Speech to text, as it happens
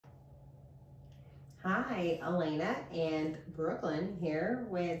Hi, Elena and Brooklyn here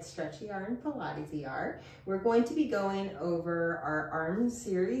with Stretchy R and Pilates ER. We're going to be going over our arm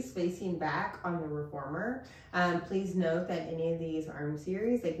series facing back on the Reformer. Please note that any of these arm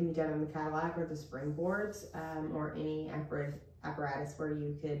series, they can be done on the Cadillac or the springboards or any apparatus where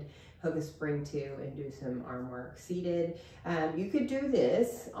you could hook a spring to and do some arm work seated. You could do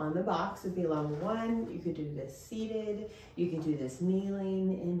this on the box, would be level 1. You could do this seated. You could do this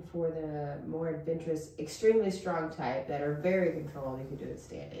kneeling. And for the more adventurous, extremely strong type that are very controlled, you could do it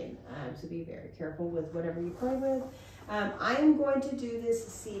standing. So be very careful with whatever you play with. I'm going to do this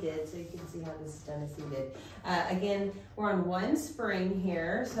seated so you can see how this is done seated. Again, we're on one spring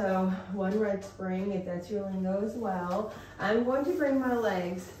here, so one red spring, if that's your lingo as well. I'm going to bring my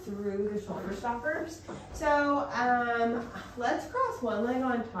legs through the shoulder stoppers. So let's cross one leg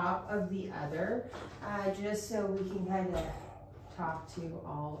on top of the other, just so we can kind of talk to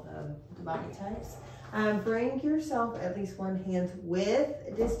all of the body types. Bring yourself at least one hand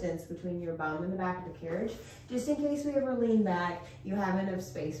with distance between your bum and the back of the carriage, just in case we ever lean back, you have enough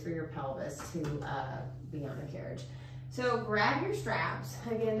space for your pelvis to be on the carriage. So grab your straps.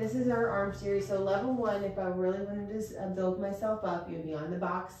 Again, this is our arm series. So level 1, if I really wanted to build myself up, you'd be on the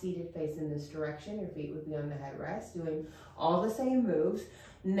box, seated facing this direction. Your feet would be on the headrest, doing all the same moves.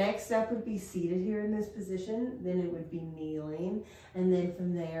 Next step would be seated here in this position. Then it would be kneeling. And then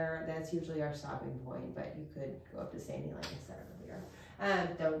from there, that's usually our stopping point, but you could go up to standing like I said earlier.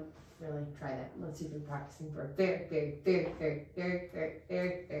 Don't really try that unless you've been practicing for a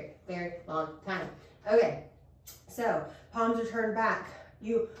very long time. Okay. So palms are turned back.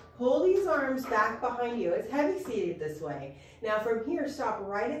 You pull these arms back behind you. It's heavy seated this way. Now from here, stop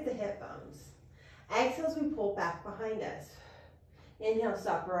right at the hip bones. Exhale as we pull back behind us. Inhale,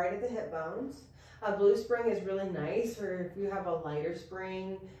 stop right at the hip bones. A blue spring is really nice, or if you have a lighter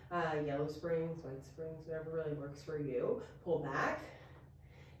spring, yellow springs, white springs, whatever really works for you. Pull back.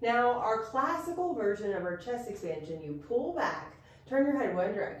 Now our classical version of our chest expansion, you pull back, turn your head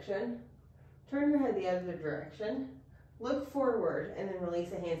one direction, turn your head the other direction, look forward, and then release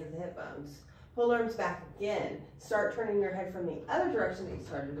the hands at the hip bones. Pull arms back again. Start turning your head from the other direction that you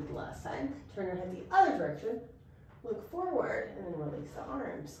started with the last time. Turn your head the other direction, look forward, and then release the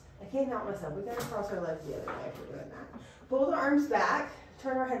arms. I can't help myself. We gotta cross our legs the other way if we're doing that. Pull the arms back,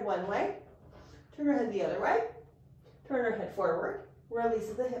 turn our head one way, turn our head the other way, turn our head forward, release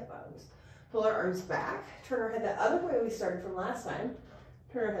the hip bones. Pull our arms back, turn our head the other way we started from last time,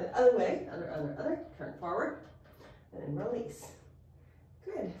 turn our head the other way, other, turn forward, and then release.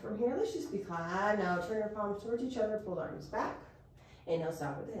 Good. From here, let's just be calm. Now turn your palms towards each other, pull the arms back. Inhale,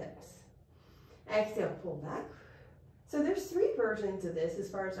 stop with the hips. Exhale, pull back. So there's 3 versions of this as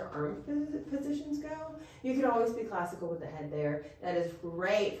far as our arm positions go. You can always be classical with the head there. That is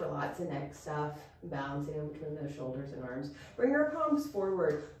great for lots of neck stuff, balancing in between those shoulders and arms. Bring your palms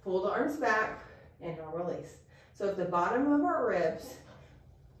forward, pull the arms back, inhale, release. So at the bottom of our ribs,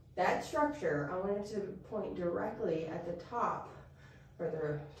 that structure, I want it to point directly at the top, or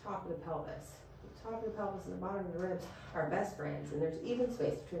the top of the pelvis. The top of the pelvis and the bottom of the ribs are best friends, and there's even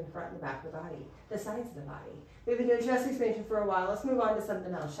space between the front and the back of the body, the sides of the body. We've been doing chest expansion for a while. Let's move on to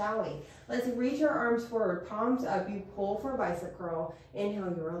something else, shall we? Let's reach our arms forward, palms up. You pull for a bicep curl.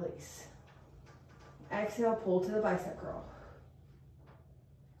 Inhale, you release. Exhale, pull to the bicep curl.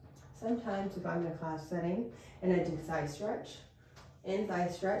 Sometimes if I'm in a class setting and I do thigh stretch, in thigh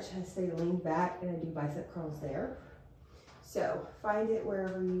stretch, I stay leaned back and I do bicep curls there. So find it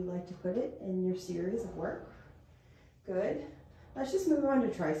wherever you like to put it in your series of work. Good. Let's just move on to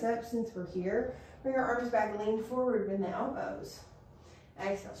triceps since we're here. Bring your arms back, lean forward, bend the elbows.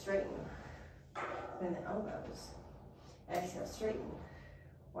 Exhale, straighten. Bend the elbows. Exhale, straighten.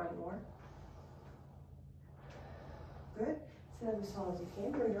 One more. Good. Sit up as tall as you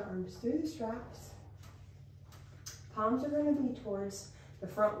can. Bring your arms through the straps. Palms are going to be towards the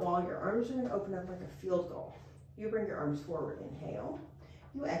front wall. Your arms are going to open up like a field goal. You bring your arms forward, inhale.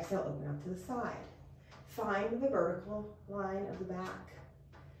 You exhale, open up to the side. Find the vertical line of the back.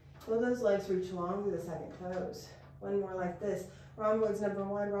 Feel those legs reach long to the second toes. One more like this. Rhomboids number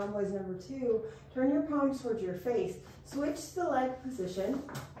 1, rhomboids number 2. Turn your palms towards your face. Switch to the leg position.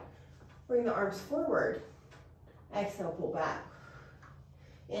 Bring the arms forward. Exhale, pull back.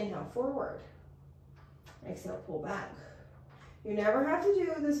 Inhale, forward. Exhale, pull back. You never have to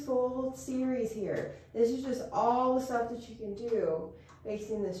do this full series here. This is just all the stuff that you can do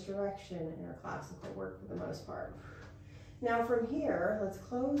facing this direction in our classical work for the most part. Now from here, let's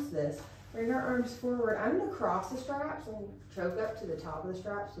close this. Bring our arms forward. I'm going to cross the straps and choke up to the top of the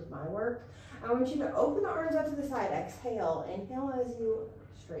straps with my work. I want you to open the arms out to the side. Exhale. Inhale as you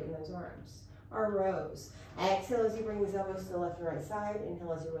straighten those arms. our rows. Exhale as you bring these elbows to the left and right side.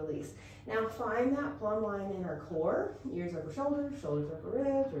 Inhale as you release. Now find that plumb line in our core. Ears over shoulders, shoulders over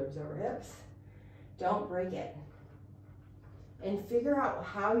ribs, ribs over hips. Don't break it. And figure out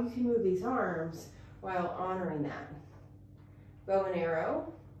how you can move these arms while honoring that. Bow and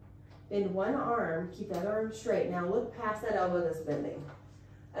arrow. Bend one arm, keep that arm straight. Now look past that elbow that's bending.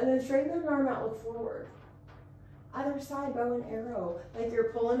 And then straighten that arm out, look forward. Other side, bow and arrow. Like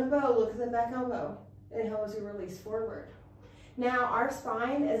you're pulling a bow, look at the back elbow. Inhale as you release forward. Now our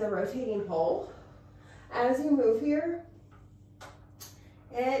spine is a rotating pole. As you move here,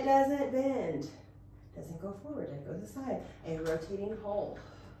 it doesn't bend. It doesn't go forward, it goes aside. A rotating pole.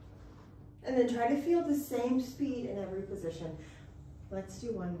 And then try to feel the same speed in every position. Let's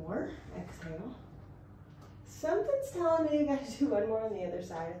do one more. Exhale. Something's telling me you gotta do one more on the other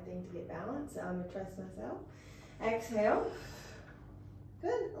side, I think, to get balance. So I'm gonna trust myself. Exhale.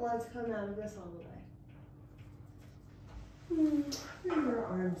 Good. Let's come out of this all the way. Bring your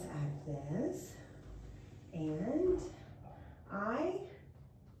arms at this. And I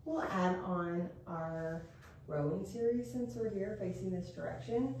will add on our rowing series since we're here facing this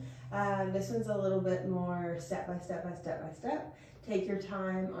direction. This one's a little bit more step by step by step by step. Take your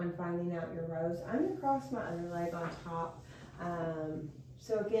time on finding out your rows. I'm gonna cross my other leg on top.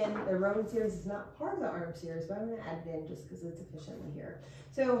 So again, the rowing series is not part of the arm series, but I'm gonna add it in just because it's efficiently here.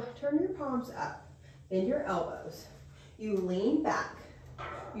 So turn your palms up, bend your elbows. You lean back.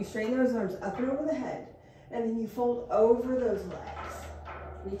 You straighten those arms up and over the head, and then you fold over those legs.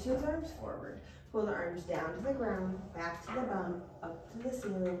 Reach those arms forward. Pull the arms down to the ground, back to the bum, up to the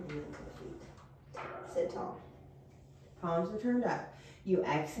ceiling, and then to the feet. Sit tall. Palms are turned up. You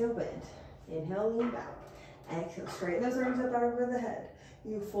exhale, bend. Inhale, lean back. Exhale, straighten those arms up over the head.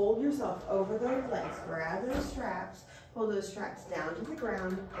 You fold yourself over those legs. Grab those straps. Pull those straps down to the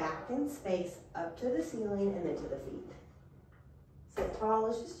ground, back in space, up to the ceiling, and then to the feet. Sit tall.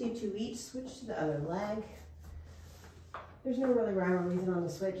 Let's just do two each. Switch to the other leg. There's no really rhyme or reason on the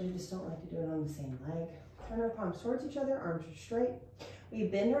switch. You just don't like to do it on the same leg. Turn our palms towards each other. Arms are straight. We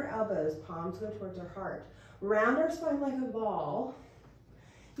bend our elbows. Palms go towards our heart. Round our spine like a ball.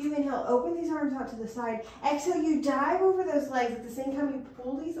 You inhale, open these arms out to the side. Exhale, you dive over those legs. At the same time, you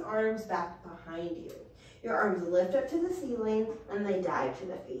pull these arms back behind you. Your arms lift up to the ceiling and they dive to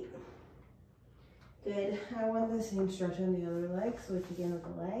the feet. Good. I want the same stretch on the other leg. Switch again with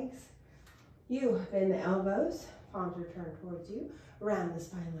the legs. You bend the elbows. Palms are turned towards you. Round the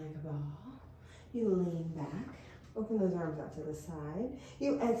spine like a ball. You lean back. Open those arms out to the side.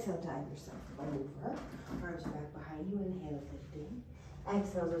 You exhale, dive yourself over. Arms back behind you. Inhale, lifting.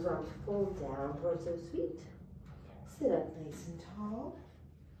 Exhale, those arms pull down towards those feet. Sit up nice and tall.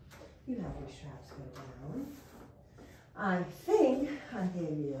 You have your straps go down. I think I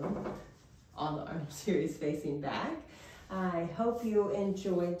gave you all the arm series facing back. I hope you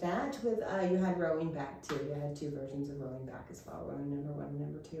enjoyed that. With you had rowing back too. You had two versions of rowing back as well, rowing number 1 and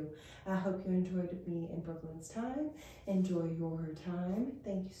number 2. I hope you enjoyed me in Brooklyn's time. Enjoy your time.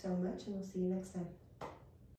 Thank you so much, and we'll see you next time.